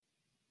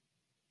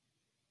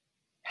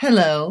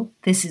Hello,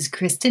 this is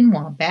Kristen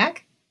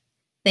Wambach.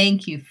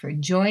 Thank you for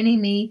joining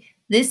me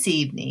this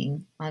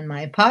evening on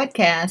my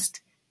podcast,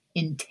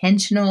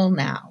 Intentional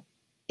Now.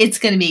 It's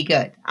going to be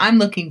good. I'm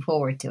looking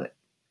forward to it.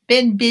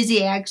 Been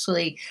busy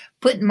actually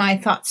putting my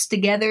thoughts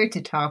together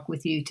to talk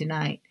with you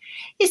tonight.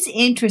 It's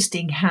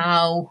interesting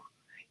how,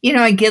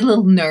 I get a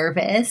little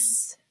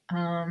nervous,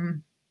 but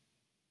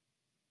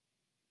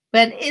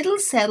it'll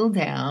settle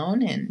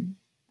down, and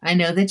I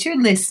know that you're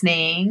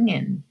listening,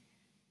 and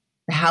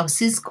the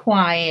house is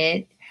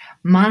quiet.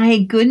 My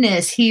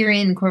goodness, here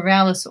in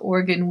Corvallis,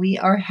 Oregon, we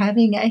are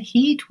having a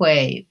heat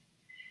wave.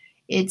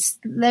 It's,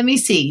 let me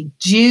see,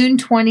 June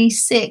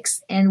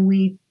 26th, and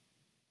we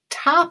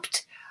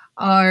topped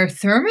our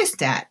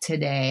thermostat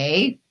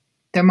today.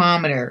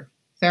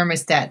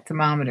 Thermostat,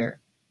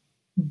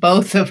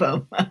 both of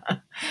them.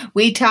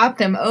 We topped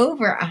them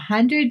over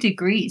 100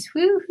 degrees.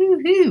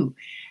 Woo-hoo-hoo.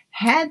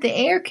 Had the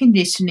air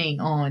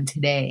conditioning on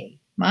today.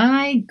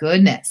 My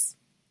goodness.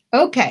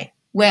 Okay.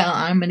 Well,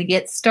 I'm going to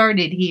get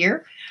started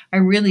here. I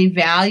really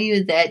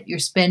value that you're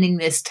spending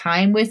this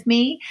time with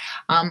me.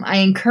 I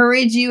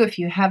encourage you, if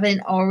you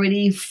haven't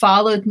already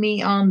followed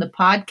me on the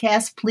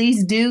podcast,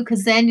 please do,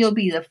 because then you'll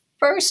be the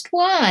first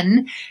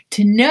one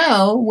to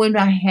know when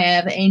I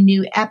have a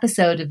new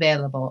episode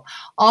available.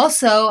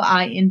 Also,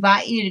 I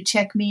invite you to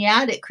check me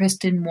out at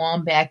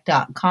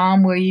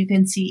KristenWambach.com, where you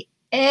can see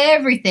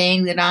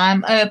everything that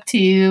I'm up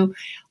to,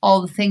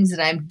 all the things that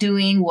I'm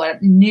doing,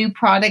 what new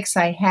products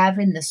I have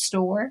in the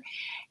store.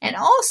 And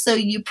also,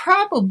 you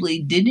probably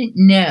didn't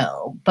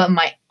know, but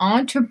my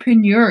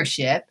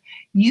entrepreneurship,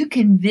 you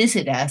can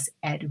visit us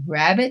at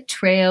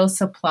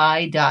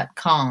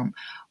rabbittrailsupply.com.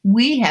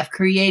 We have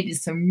created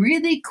some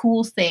really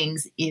cool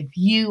things if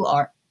you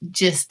are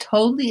just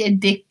totally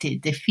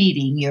addicted to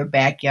feeding your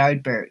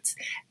backyard birds.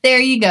 There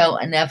you go.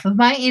 Enough of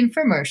my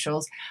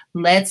infomercials.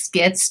 Let's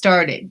get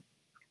started.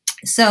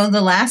 So the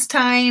last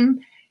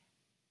time,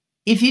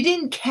 if you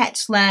didn't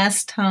catch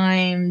last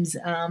time's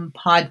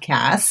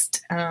podcast,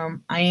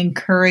 I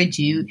encourage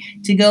you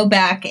to go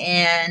back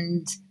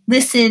and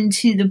listen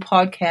to the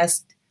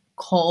podcast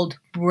called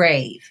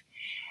Brave.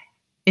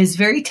 It's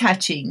very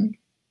touching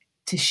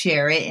to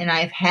share it, and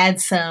I've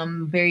had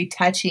some very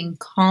touching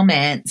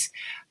comments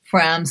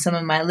from some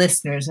of my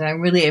listeners, and I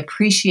really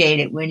appreciate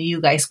it when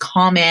you guys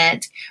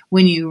comment,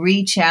 when you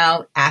reach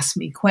out, ask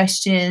me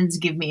questions,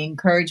 give me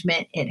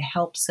encouragement. It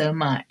helps so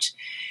much.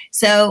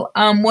 So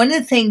one of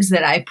the things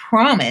that I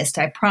promised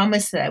that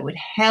I would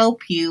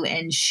help you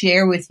and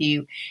share with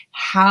you,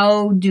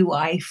 how do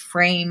I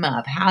frame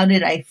up? How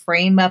did I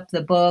frame up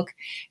the book?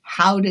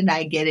 How did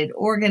I get it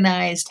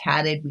organized?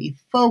 How did we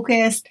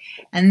focus?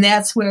 And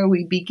that's where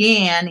we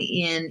began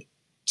in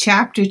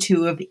chapter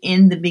 2 of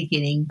In the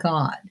Beginning,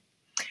 God.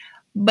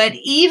 But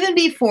even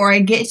before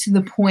I get to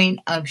the point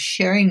of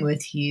sharing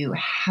with you,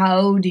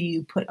 how do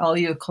you put all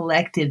your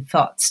collected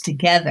thoughts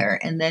together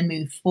and then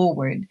move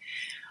forward,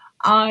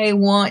 I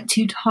want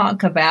to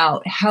talk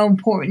about how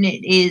important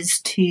it is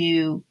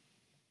to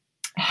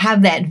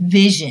have that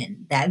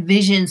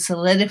vision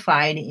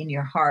solidified in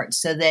your heart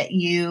so that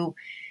you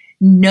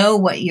know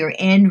what your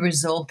end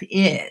result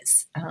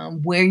is,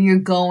 where you're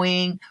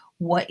going,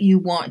 what you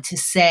want to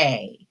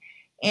say.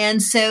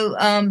 And so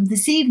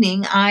this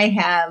evening I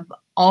have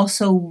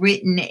also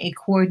written a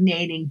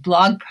coordinating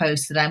blog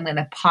post that I'm going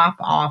to pop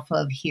off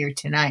of here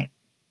tonight.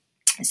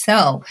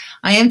 So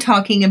I am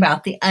talking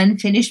about the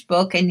unfinished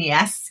book, and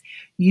yes,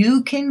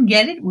 you can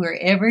get it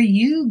wherever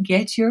you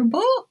get your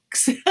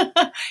books.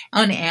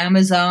 On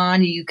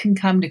Amazon, you can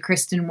come to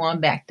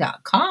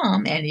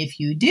KristenWambach.com, and if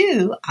you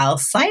do, I'll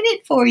sign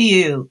it for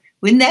you.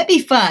 Wouldn't that be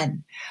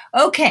fun?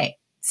 Okay,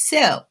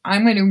 so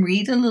I'm going to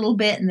read a little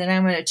bit, and then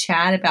I'm going to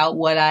chat about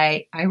what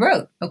I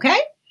wrote,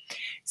 okay?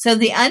 So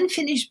the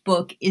unfinished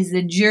book is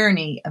the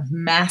journey of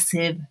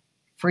massive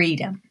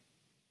freedom.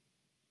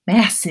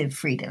 Massive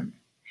freedom.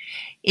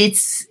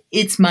 It's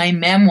my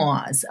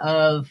memoirs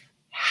of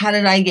how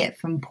did I get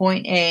from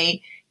point A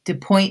to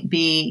point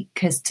B,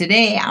 because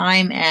today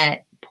I'm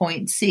at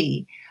point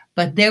C,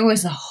 but there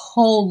was a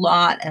whole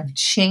lot of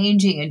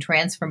changing and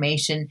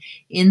transformation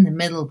in the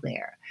middle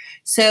there.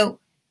 So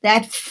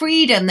that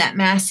freedom, that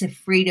massive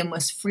freedom,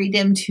 was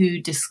freedom to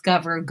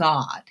discover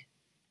God.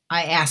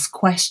 I ask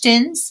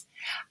questions.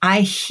 I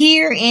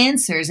hear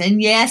answers.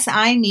 And yes,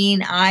 I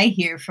mean, I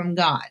hear from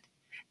God.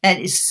 That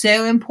is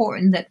so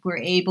important that we're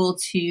able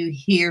to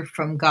hear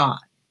from God.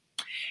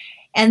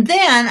 And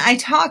then I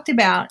talked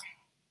about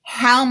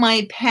how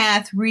my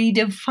path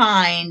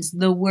redefines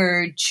the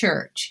word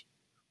church,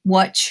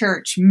 what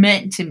church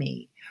meant to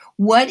me.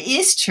 What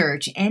is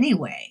church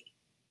anyway?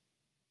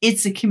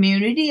 It's a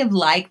community of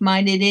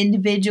like-minded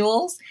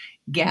individuals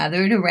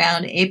gathered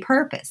around a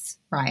purpose,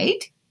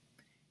 right?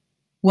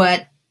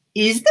 What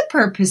is the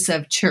purpose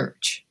of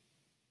church?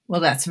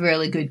 Well, that's a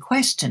really good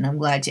question. I'm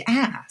glad you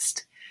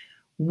asked.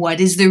 What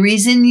is the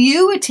reason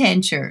you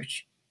attend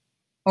church?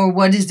 Or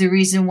what is the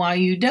reason why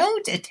you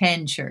don't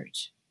attend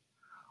church?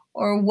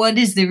 Or what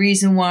is the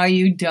reason why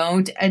you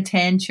don't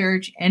attend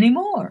church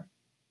anymore?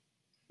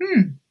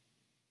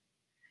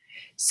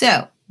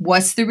 So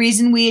What's the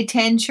reason we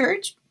attend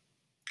church?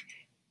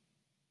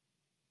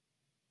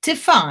 To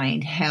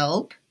find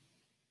help,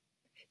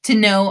 to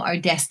know our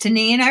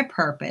destiny and our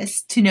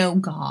purpose, to know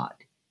God,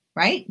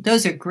 right?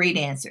 Those are great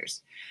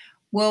answers.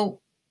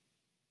 Well,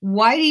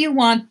 why do you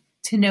want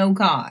to know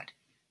God?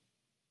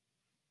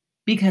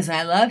 Because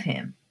I love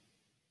him.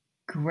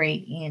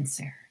 Great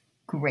answer.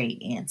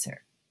 Great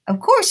answer.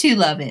 Of course you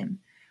love him,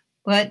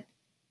 but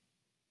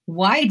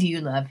why do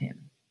you love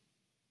him?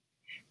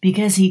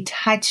 Because he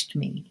touched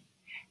me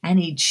and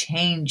he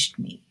changed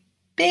me.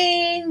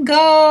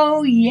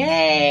 Bingo!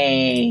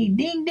 Yay!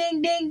 Ding,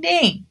 ding, ding,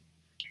 ding.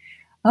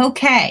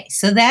 Okay,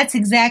 so that's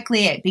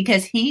exactly it.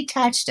 Because he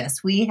touched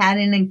us. We had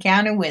an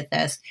encounter with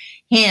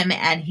him,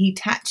 and he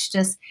touched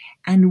us,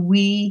 and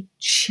we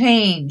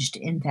changed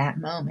in that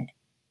moment.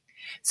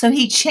 So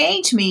he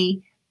changed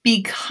me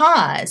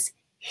because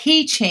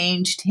he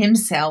changed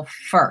himself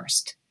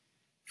first,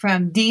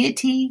 from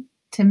deity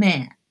to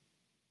man.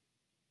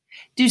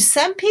 Do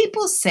some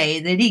people say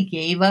that he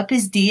gave up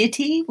his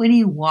deity when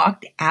he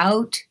walked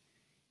out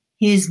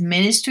his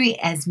ministry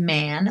as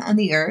man on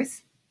the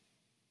earth?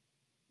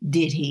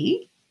 Did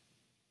he?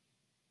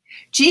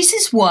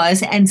 Jesus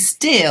was and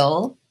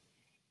still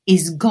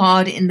is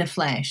God in the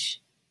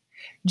flesh.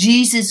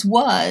 Jesus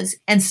was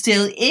and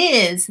still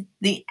is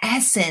the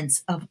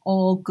essence of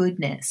all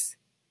goodness.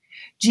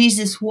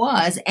 Jesus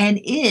was and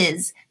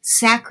is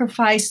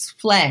sacrificed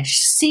flesh,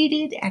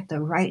 seated at the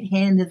right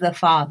hand of the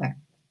Father.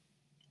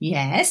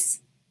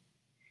 Yes,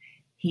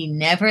 he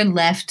never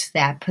left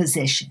that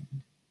position.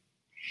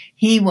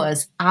 He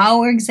was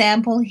our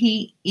example.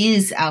 He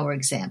is our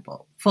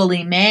example,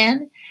 fully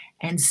man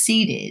and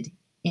seated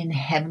in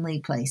heavenly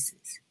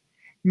places.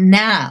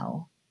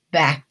 Now,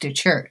 back to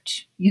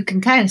church. You can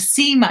kind of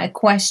see my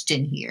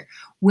question here,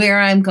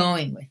 where I'm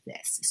going with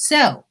this.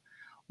 So,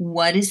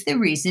 what is the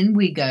reason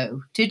we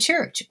go to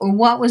church? Or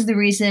what was the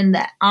reason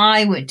that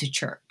I went to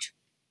church?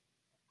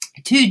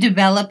 To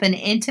develop an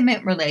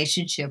intimate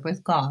relationship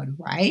with God,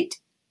 right?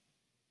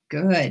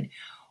 Good.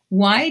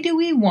 Why do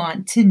we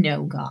want to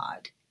know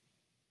God?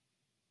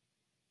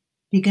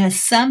 Because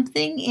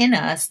something in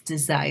us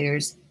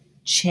desires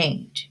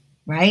change,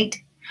 right?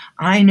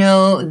 I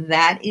know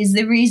that is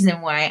the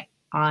reason why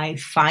I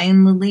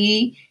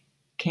finally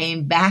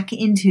came back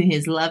into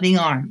his loving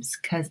arms,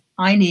 because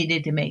I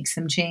needed to make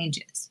some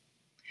changes.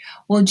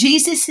 Well,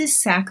 Jesus'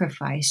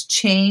 sacrifice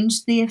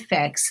changed the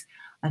effects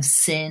of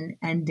sin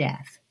and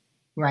death,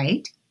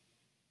 right?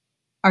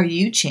 Are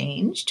you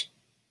changed?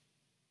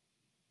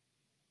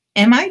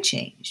 Am I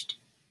changed?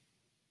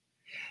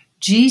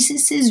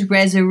 Jesus'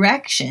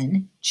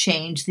 resurrection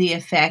changed the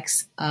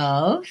effects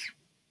of...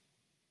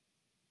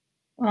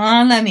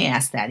 let me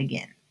ask that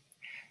again.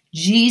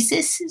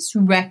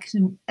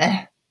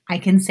 I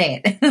can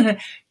say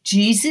it.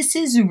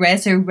 Jesus'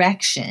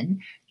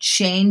 resurrection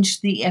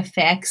changed the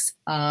effects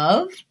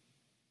of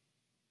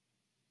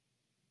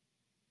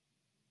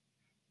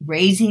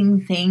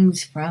raising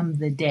things from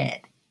the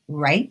dead,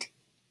 right?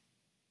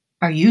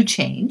 Are you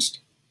changed?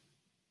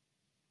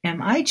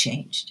 Am I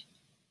changed?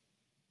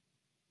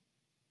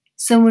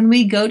 So when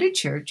we go to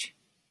church,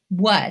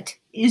 what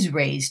is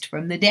raised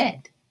from the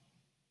dead?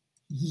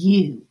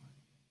 You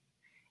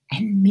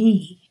and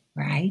me,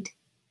 right?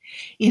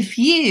 If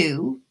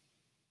you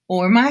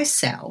or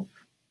myself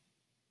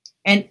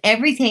and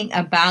everything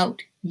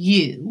about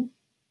you,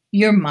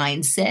 your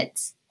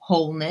mindsets,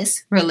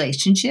 wholeness,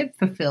 relationship,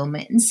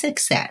 fulfillment, and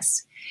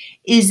success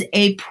is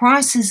a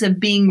process of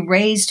being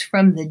raised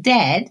from the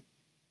dead,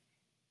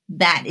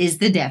 that is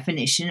the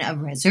definition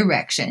of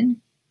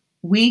resurrection.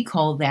 We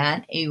call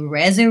that a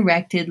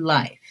resurrected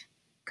life,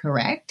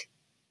 correct?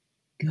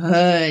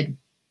 Good.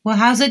 Well,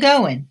 how's it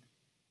going?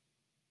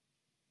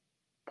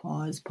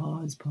 Pause.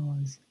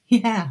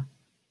 Yeah.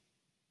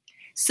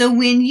 So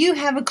when you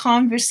have a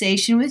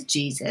conversation with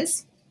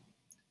Jesus,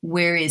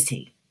 where is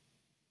he?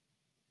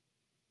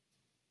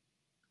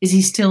 Is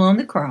he still on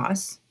the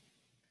cross?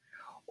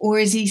 Or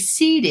is he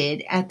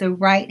seated at the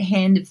right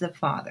hand of the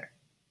Father?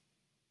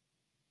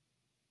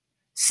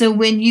 So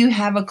when you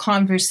have a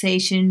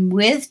conversation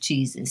with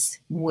Jesus,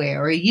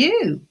 where are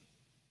you?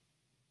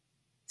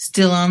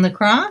 Still on the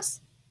cross?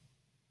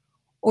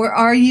 Or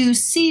are you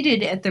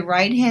seated at the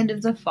right hand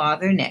of the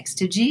Father next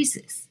to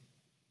Jesus?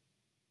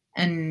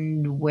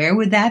 And where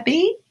would that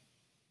be?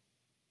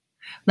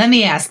 Let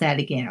me ask that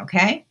again,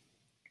 okay?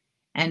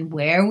 And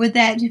where would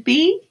that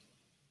be?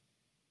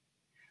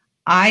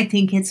 I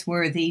think it's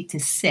worthy to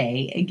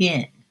say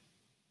again.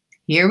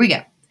 Here we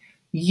go.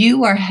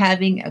 You are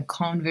having a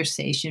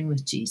conversation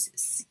with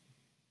Jesus.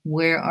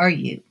 Where are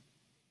you?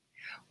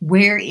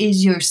 Where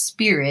is your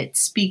spirit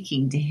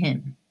speaking to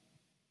him?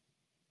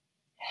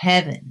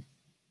 Heaven,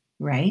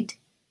 right?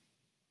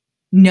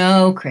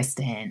 No,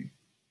 Kristen.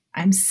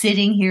 I'm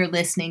sitting here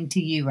listening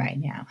to you right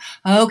now.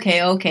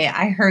 Okay,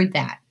 I heard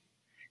that.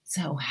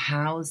 So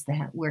how's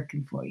that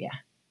working for you?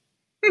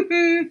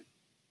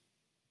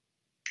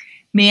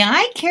 May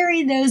I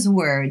carry those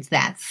words,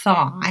 that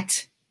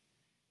thought,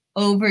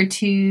 over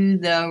to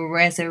the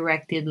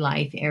resurrected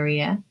life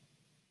area?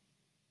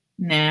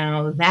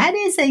 Now, that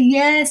is a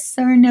yes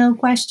or no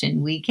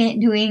question. We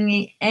can't do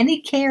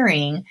any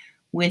caring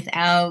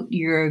without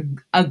your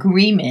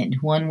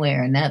agreement one way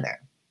or another.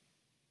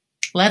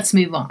 Let's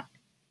move on.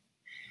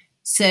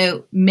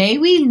 So, may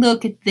we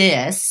look at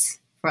this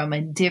from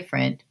a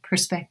different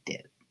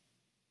perspective?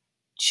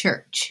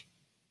 Church.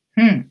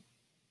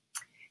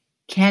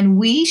 Can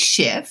we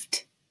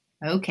shift,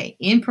 okay,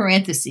 in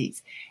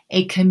parentheses,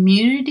 a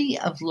community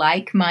of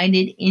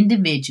like-minded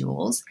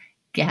individuals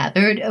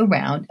gathered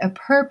around a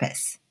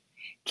purpose?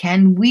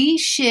 Can we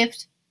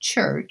shift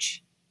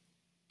church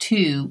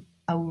to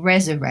a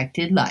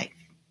resurrected life?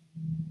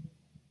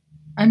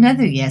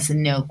 Another yes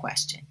and no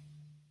question.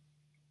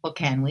 Well,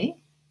 can we?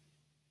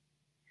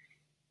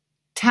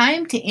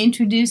 Time to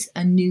introduce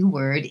a new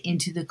word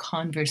into the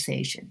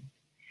conversation.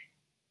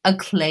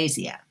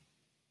 Ecclesia.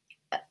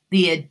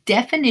 The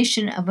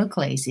definition of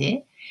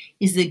ecclesia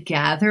is the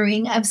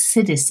gathering of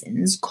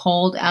citizens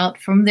called out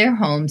from their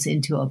homes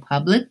into a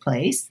public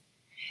place,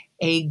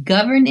 a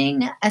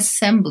governing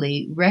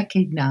assembly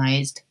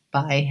recognized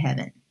by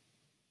heaven.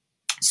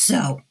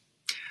 So,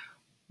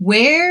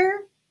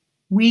 where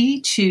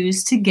we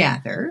choose to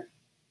gather,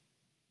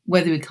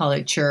 whether we call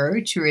it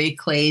church or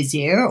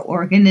ecclesia or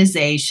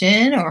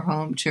organization or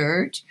home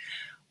church,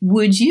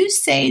 would you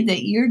say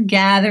that your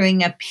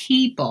gathering of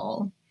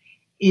people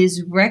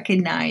is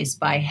recognized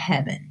by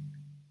heaven?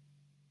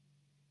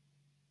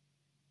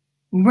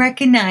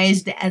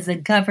 Recognized as a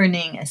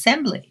governing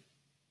assembly?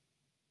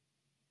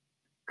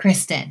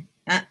 Kristen,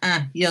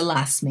 you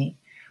lost me.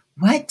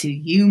 What do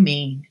you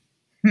mean?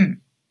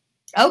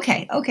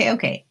 Okay.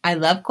 I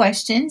love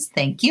questions.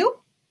 Thank you.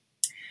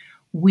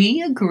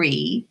 We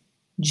agree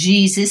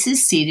Jesus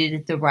is seated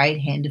at the right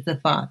hand of the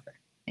Father.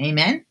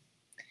 Amen?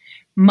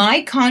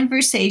 My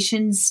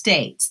conversation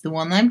states, the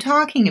one I'm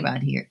talking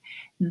about here,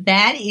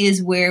 that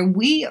is where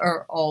we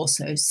are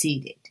also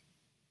seated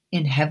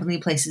in heavenly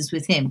places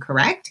with Him,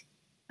 correct?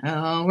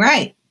 All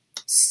right.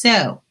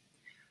 So,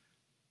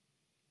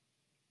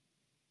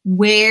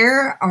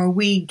 where are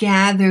we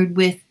gathered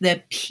with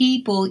the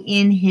people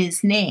in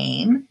His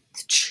name,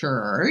 the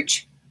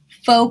church,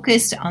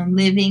 focused on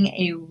living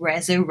a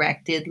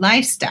resurrected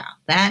lifestyle?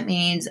 That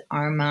means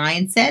our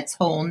mindsets,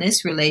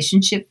 wholeness,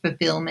 relationship,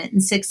 fulfillment,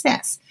 and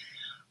success.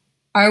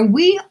 Are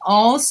we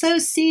also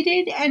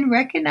seated and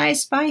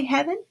recognized by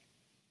heaven?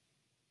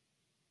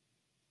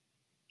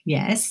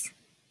 Yes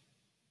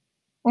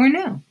or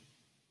no?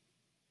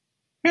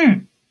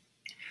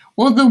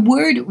 Well, the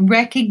word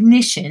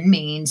recognition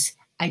means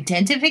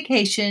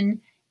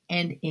identification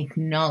and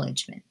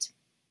acknowledgement.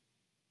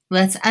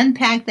 Let's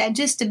unpack that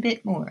just a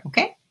bit more,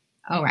 okay?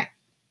 All right.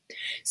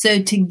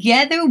 So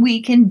together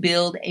we can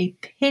build a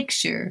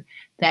picture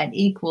that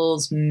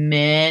equals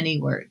many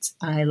words.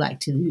 I like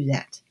to do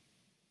that.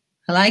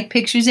 I like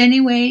pictures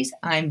anyways.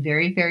 I'm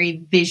very,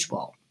 very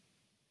visual.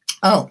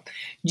 Oh,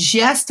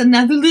 just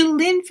another little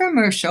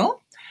infomercial.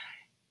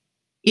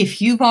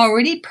 If you've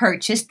already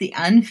purchased the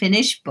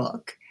unfinished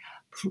book,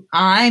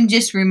 I'm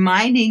just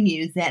reminding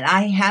you that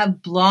I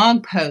have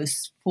blog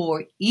posts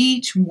for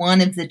each one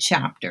of the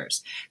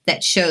chapters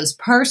that shows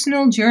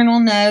personal journal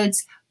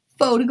notes,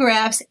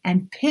 photographs,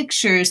 and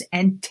pictures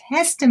and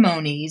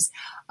testimonies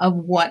of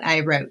what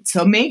I wrote.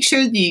 So make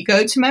sure that you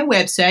go to my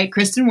website,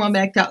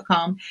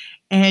 KristenWombeck.com,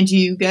 and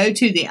you go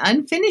to the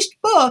unfinished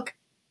book,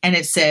 and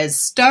it says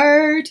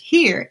start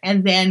here.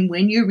 And then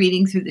when you're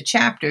reading through the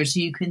chapters,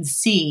 you can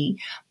see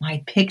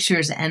my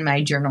pictures and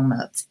my journal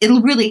notes.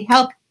 It'll really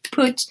help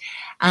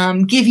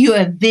give you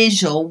a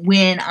visual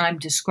when I'm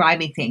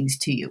describing things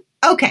to you.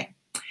 Okay,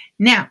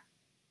 now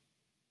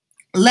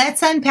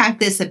let's unpack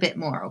this a bit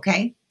more,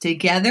 okay?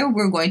 Together,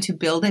 we're going to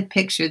build a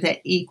picture that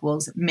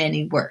equals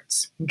many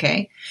words,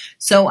 okay?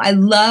 So I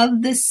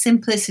love the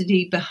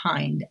simplicity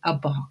behind a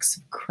box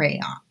of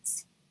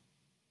crayons.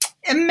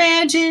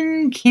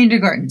 Imagine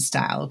kindergarten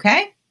style,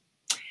 okay?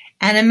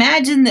 And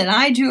imagine that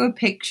I drew a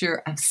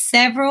picture of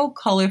several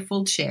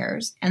colorful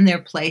chairs and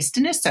they're placed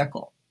in a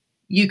circle.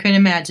 You can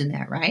imagine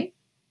that, right?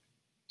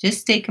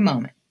 Just take a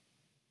moment.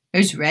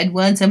 There's red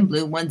ones and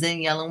blue ones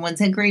and yellow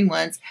ones and green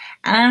ones,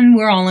 and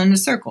we're all in a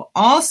circle.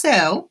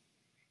 Also,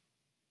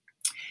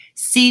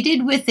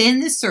 seated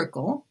within the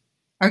circle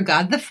are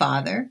God the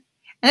Father,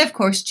 and of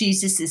course,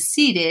 Jesus is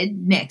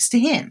seated next to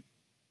Him.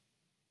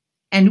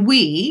 And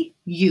we,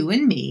 you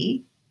and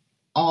me,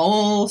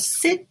 all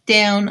sit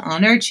down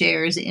on our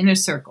chairs in a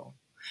circle.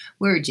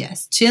 We're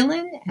just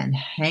chilling and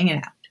hanging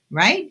out,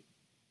 right?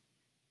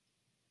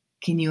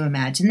 Can you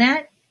imagine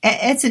that?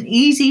 It's an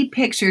easy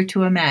picture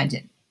to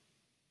imagine.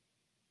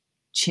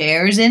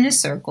 Chairs in a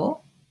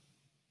circle.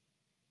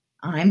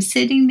 I'm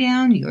sitting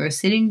down, you're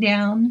sitting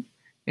down.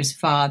 There's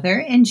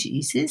Father and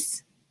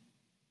Jesus.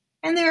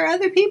 And there are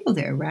other people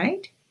there,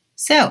 right?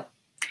 So,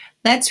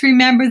 let's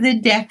remember the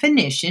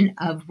definition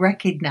of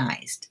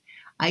recognized,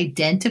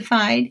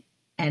 identified,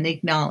 and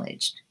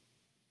acknowledged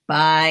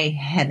by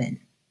heaven.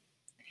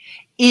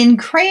 In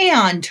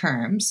crayon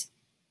terms,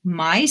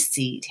 my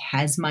seat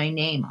has my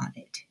name on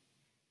it.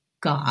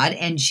 God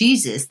and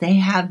Jesus, they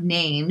have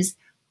names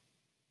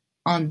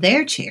on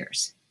their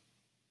chairs.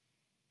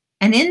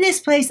 And in this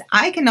place,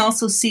 I can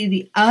also see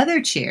the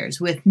other chairs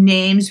with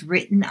names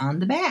written on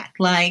the back,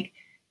 like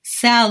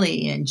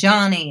Sally and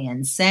Johnny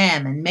and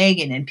Sam and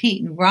Megan and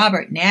Pete and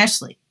Robert and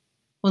Ashley.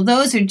 Well,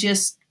 those are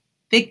just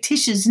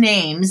fictitious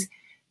names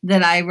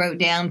that I wrote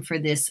down for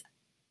this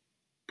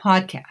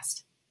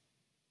podcast.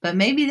 But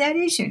maybe that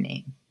is your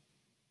name.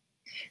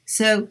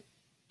 So,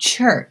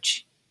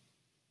 church,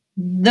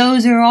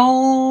 those are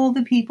all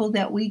the people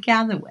that we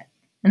gather with.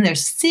 And they're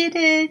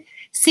seated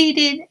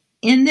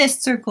in this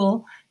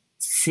circle,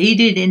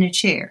 seated in a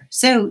chair.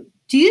 So,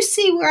 do you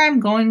see where I'm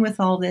going with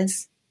all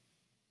this?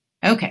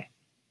 Okay.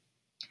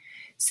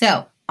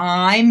 So,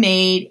 I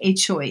made a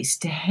choice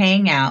to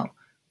hang out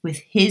with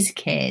his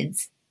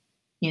kids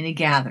in a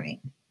gathering.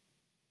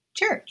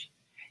 Church.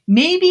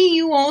 Maybe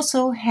you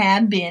also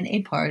have been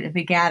a part of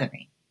a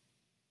gathering.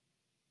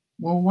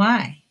 Well,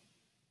 why?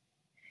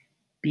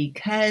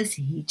 Because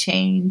he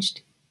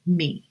changed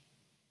me.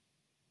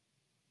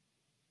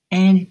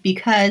 And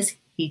because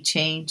he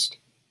changed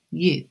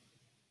you.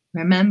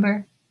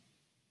 Remember?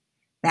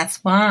 That's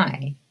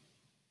why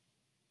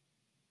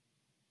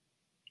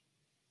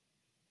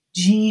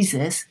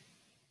Jesus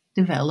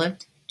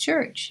developed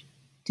church,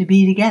 to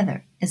be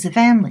together as a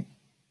family.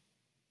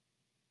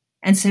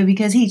 And so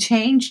because he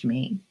changed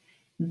me,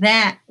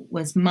 that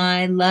was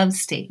my love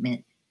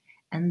statement.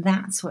 And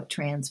that's what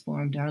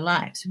transformed our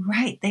lives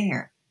right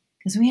there.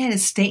 Because we had a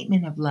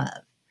statement of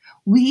love.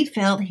 We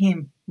felt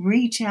him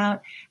reach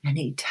out and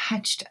he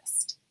touched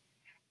us.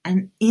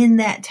 And in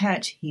that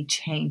touch, he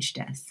changed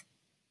us.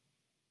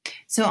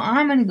 So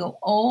I'm going to go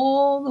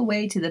all the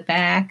way to the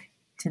back,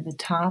 to the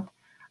top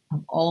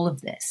of all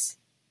of this.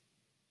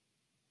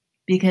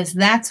 Because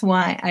that's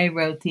why I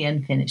wrote the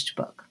unfinished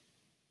book.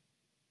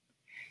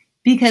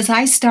 Because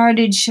I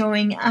started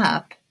showing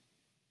up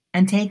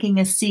and taking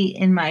a seat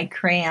in my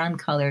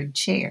crayon-colored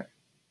chair.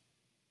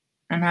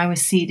 And I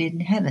was seated in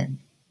heaven.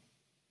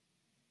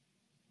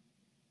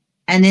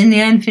 And in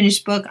the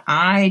unfinished book,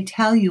 I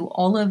tell you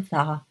all of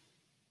the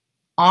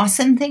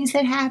awesome things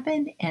that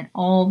happened and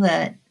all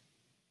the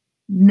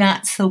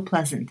not so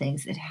pleasant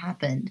things that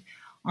happened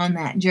on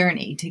that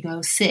journey to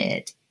go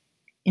sit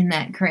in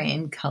that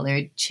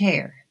crayon-colored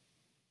chair.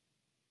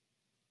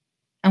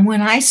 And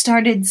when I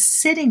started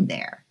sitting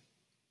there,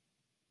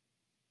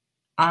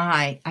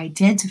 I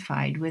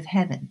identified with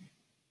heaven.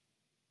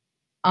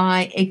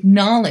 I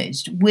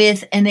acknowledged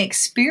with an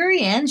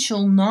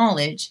experiential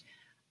knowledge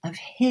of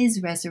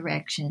his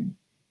resurrection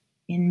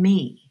in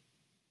me.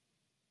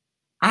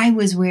 I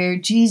was where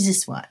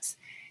Jesus was.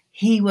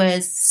 He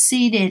was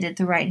seated at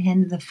the right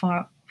hand of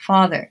the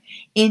Father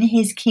in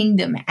his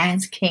kingdom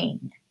as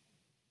king.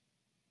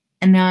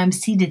 And now I'm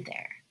seated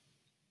there.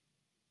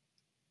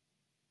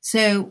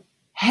 So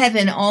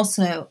heaven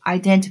also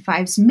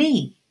identifies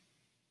me.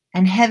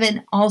 And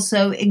heaven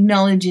also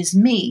acknowledges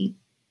me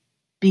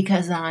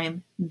because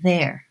I'm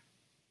there.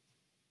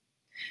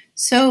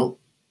 So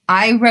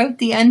I wrote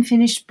the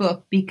unfinished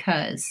book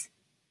because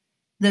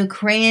the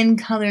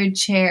crayon-colored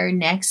chair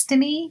next to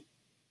me,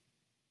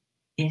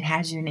 it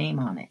has your name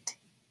on it.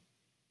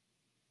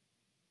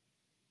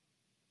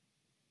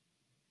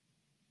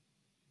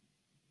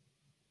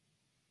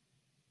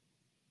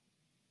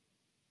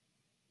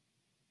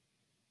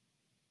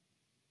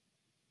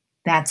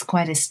 That's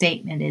quite a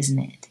statement, isn't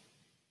it?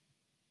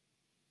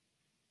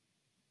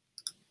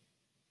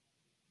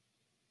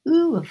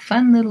 Ooh, a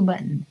fun little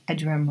button, a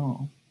drum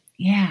roll.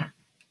 Yeah.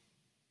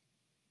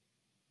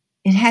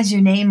 It has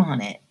your name on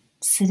it,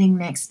 sitting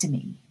next to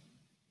me.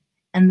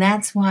 And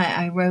that's why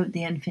I wrote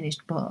the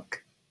unfinished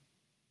book.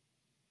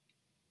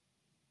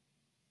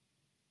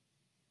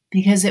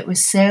 Because it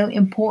was so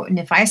important.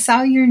 If I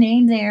saw your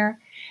name there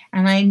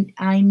and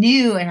I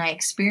knew and I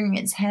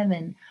experienced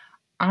heaven,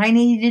 I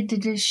needed to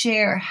just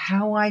share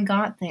how I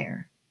got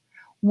there.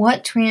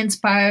 What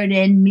transpired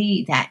in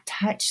me, that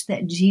touch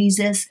that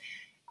Jesus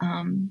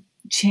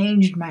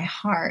changed my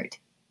heart.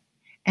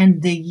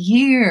 And the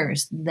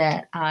years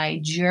that I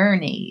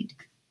journeyed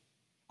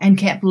and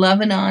kept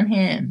loving on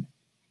him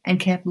and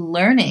kept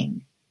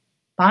learning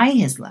by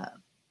his love.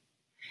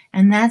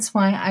 And that's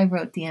why I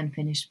wrote the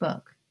unfinished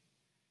book.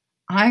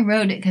 I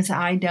wrote it because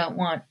I don't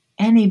want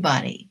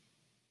anybody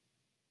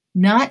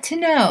not to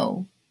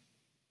know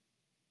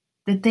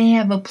that they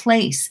have a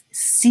place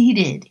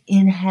seated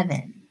in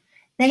heaven.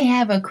 They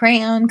have a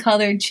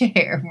crayon-colored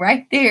chair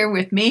right there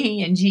with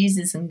me and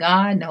Jesus and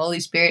God and the Holy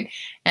Spirit.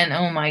 And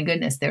oh my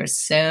goodness, there's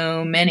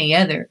so many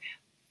other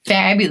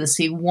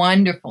fabulously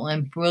wonderful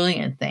and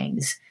brilliant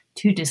things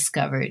to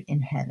discover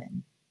in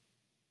heaven.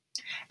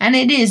 And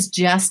it is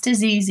just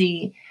as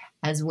easy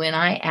as when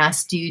I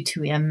asked you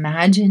to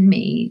imagine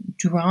me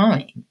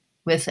drawing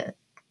with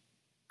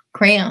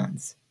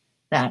crayons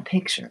that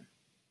picture.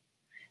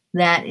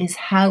 That is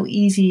how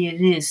easy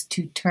it is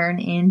to turn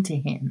into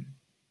him.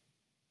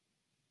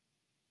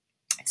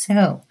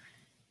 So,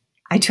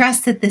 I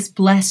trust that this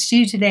blessed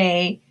you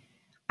today.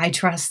 I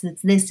trust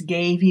that this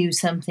gave you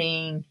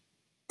something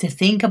to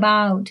think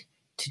about,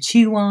 to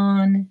chew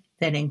on,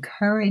 that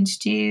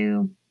encouraged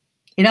you.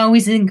 It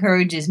always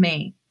encourages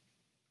me.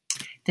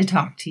 to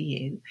talk to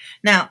you.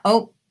 Now,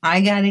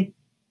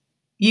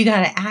 you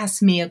gotta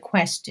ask me a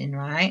question,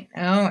 right?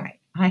 All right.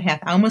 I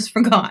almost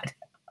forgot.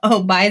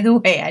 Oh, by the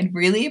way, I'd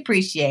really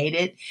appreciate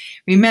it.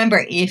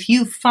 Remember, if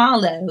you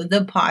follow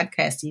the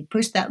podcast, you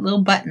push that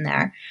little button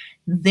there,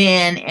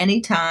 then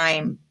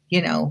anytime,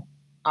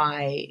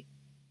 I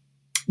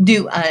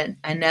do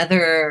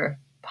another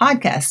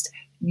podcast,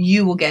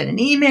 you will get an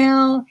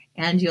email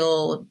and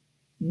you'll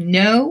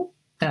know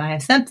that I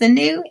have something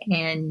new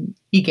and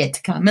you get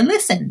to come and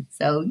listen.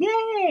 So,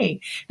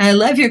 yay. And I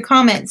love your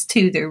comments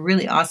too. They're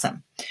really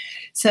awesome.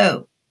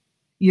 So,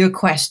 your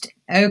question.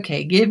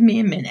 Okay, give me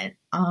a minute.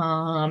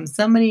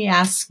 Somebody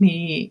asked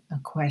me a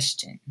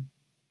question.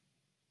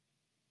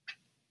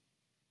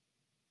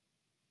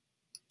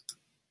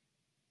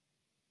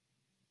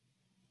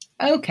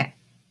 Okay,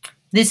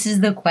 this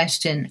is the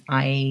question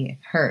I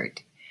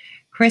heard.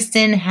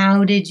 Kristen,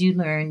 how did you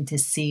learn to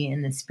see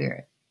in the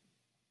Spirit?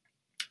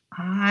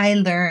 I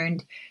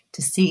learned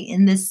to see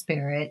in the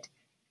Spirit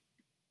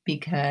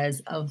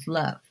because of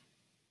love.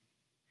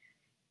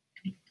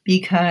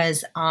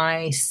 Because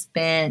I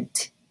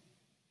spent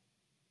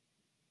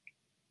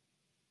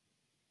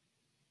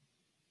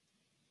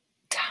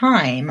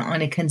time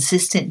on a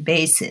consistent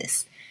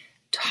basis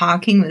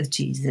talking with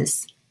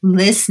Jesus,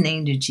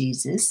 listening to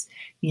Jesus,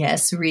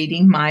 yes,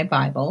 reading my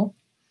Bible,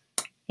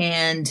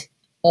 and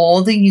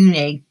all the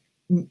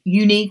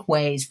unique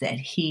ways that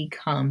he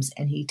comes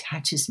and he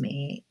touches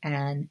me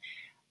and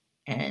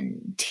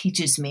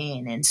teaches me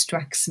and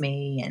instructs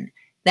me, and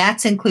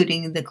that's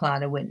including the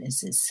cloud of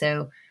witnesses.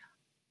 So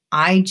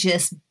I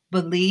just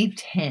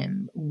believed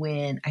him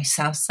when I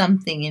saw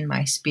something in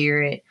my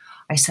spirit.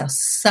 I saw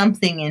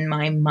something in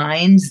my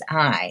mind's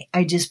eye.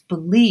 I just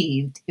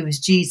believed it was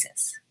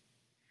Jesus.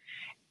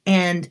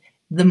 And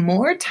the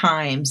more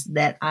times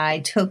that I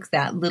took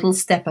that little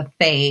step of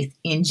faith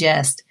in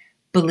just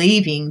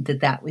believing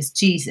that that was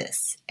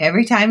Jesus,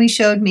 every time he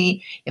showed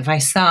me, if I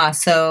saw,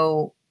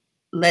 so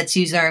let's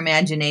use our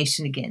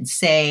imagination again.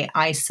 Say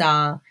I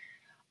saw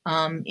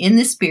in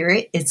the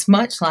spirit, it's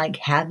much like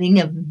having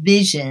a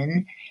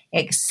vision,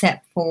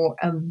 except for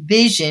a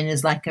vision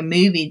is like a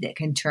movie that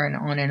can turn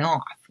on and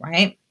off,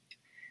 right?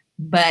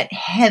 But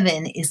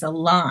heaven is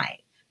alive.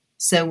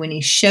 So when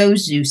he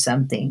shows you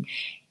something,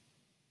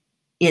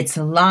 it's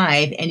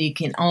alive and you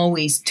can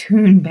always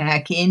tune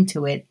back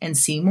into it and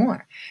see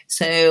more.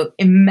 So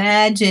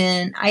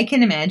I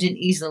can imagine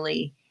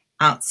easily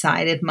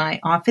outside of my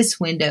office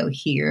window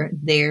here,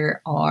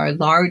 there are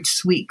large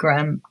sweet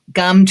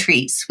gum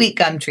trees.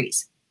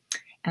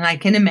 And I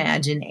can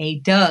imagine a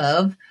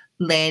dove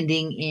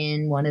landing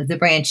in one of the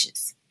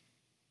branches.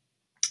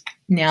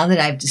 Now that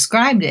I've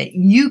described it,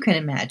 you can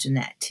imagine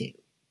that too,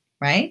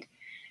 right?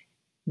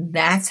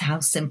 That's how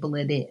simple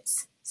it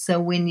is. So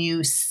when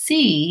you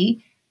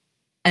see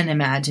an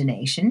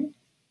imagination,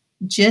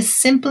 just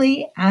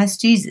simply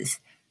ask Jesus,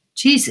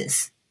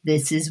 Jesus,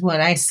 this is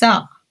what I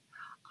saw.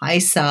 I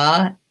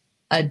saw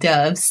a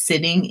dove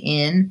sitting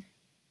in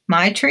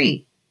my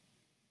tree.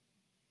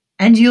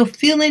 And you'll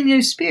feel in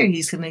your spirit,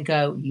 he's going to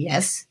go,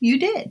 yes, you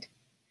did.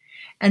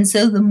 And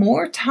so the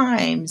more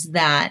times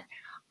that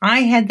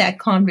I had that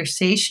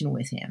conversation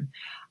with him,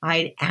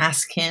 I'd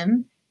ask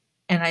him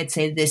and I'd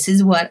say, this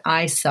is what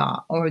I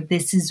saw, or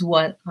this is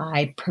what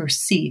I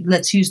perceived.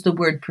 Let's use the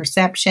word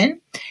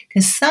perception,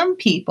 because some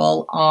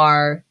people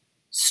are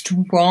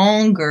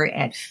stronger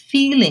at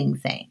feeling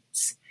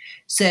things.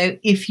 So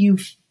if you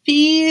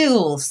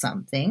feel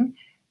something,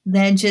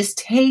 then just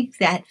take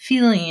that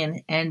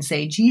feeling and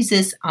say,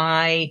 Jesus,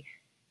 I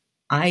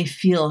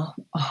feel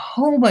a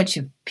whole bunch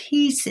of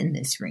peace in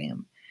this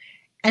room.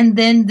 And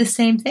then the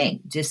same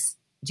thing, just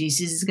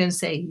Jesus is going to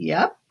say,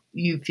 yep,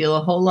 you feel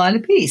a whole lot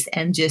of peace,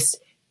 and just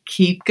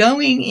keep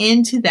going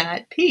into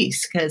that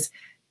peace, because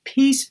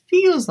peace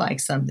feels like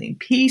something.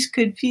 Peace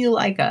could feel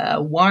like a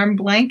warm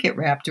blanket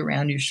wrapped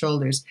around your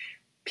shoulders.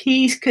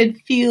 Peace could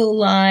feel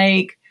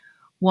like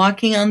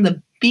walking on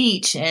the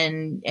beach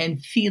and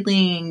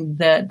feeling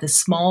the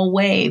small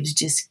waves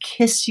just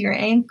kiss your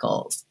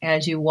ankles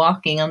as you're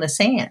walking on the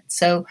sand.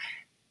 So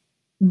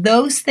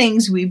those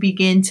things we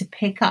begin to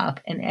pick up,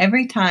 and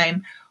every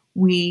time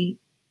we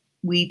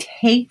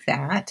take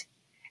that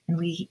and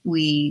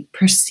we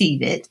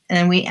perceive it,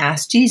 and we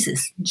ask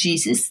Jesus,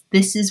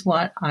 this is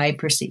what I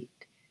perceived.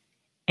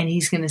 And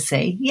he's going to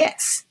say,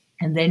 yes.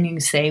 And then you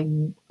can say,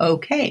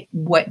 okay,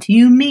 what do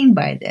you mean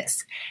by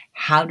this?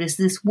 How does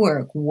this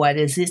work? What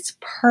is its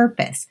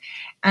purpose?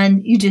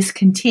 And you just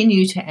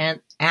continue to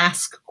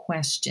ask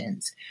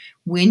questions.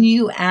 When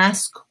you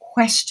ask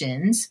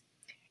questions,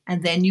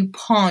 and then you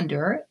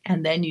ponder,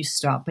 and then you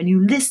stop and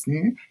you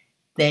listen,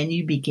 then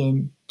you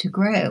begin to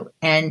grow.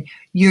 And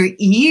your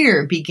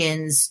ear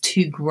begins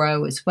to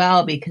grow as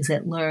well, because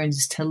it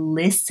learns to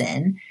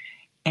listen,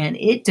 and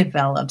it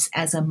develops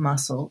as a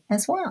muscle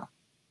as well.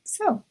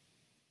 So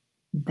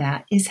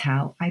that is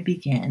how I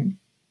began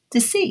to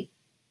see.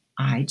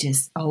 I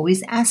just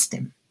always asked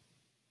him.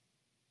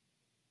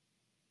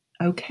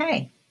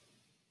 Okay.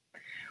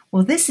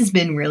 Well, this has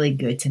been really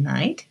good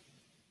tonight.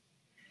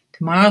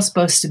 Tomorrow's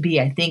supposed to be,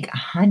 I think,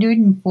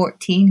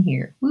 114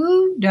 here.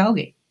 Woo,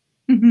 doggy.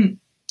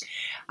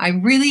 I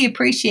really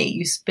appreciate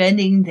you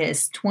spending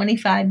this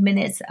 25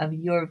 minutes of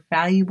your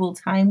valuable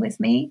time with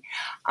me.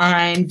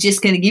 I'm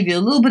just going to give you a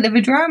little bit of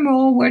a drum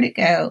roll. Where'd it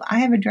go? I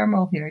have a drum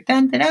roll here.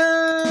 Dun, da,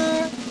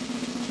 da.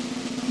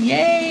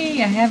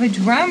 Yay, I have a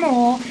drum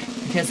roll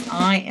because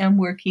I am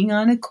working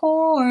on a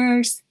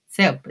course.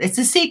 So it's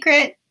a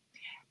secret,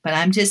 but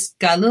I'm just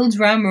got a little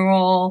drum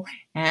roll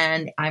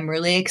and I'm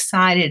really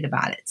excited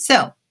about it.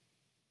 So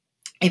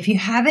if you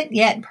haven't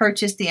yet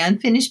purchased the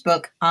unfinished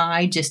book,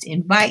 I just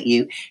invite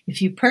you.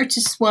 If you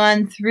purchase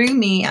one through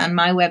me on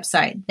my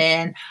website,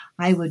 then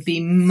I would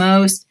be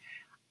most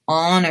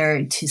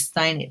honored to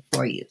sign it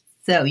for you.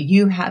 So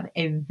you have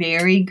a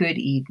very good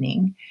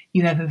evening.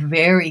 You have a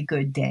very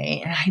good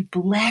day, and I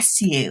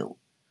bless you.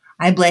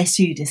 I bless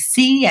you to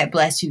see. I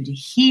bless you to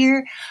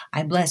hear.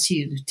 I bless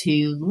you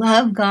to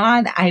love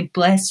God. I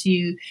bless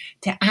you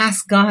to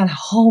ask God a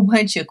whole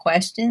bunch of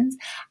questions.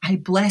 I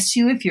bless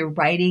you if you're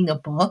writing a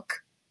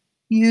book.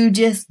 You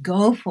just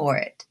go for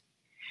it.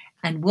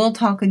 And we'll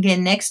talk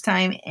again next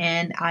time,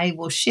 and I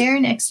will share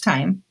next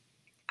time,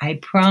 I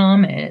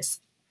promise,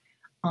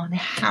 on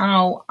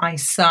how I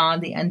saw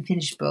the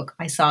unfinished book.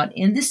 I saw it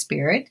in the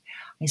spirit.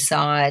 I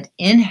saw it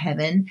in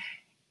heaven.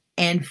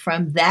 And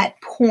from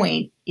that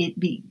point,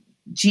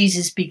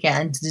 Jesus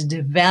began to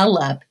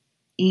develop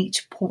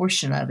each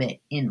portion of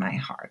it in my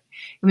heart.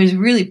 It was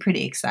really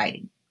pretty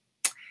exciting.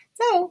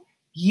 So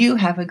you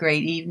have a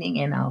great evening,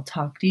 and I'll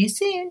talk to you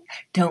soon.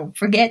 Don't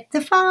forget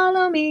to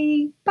follow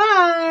me.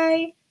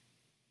 Bye.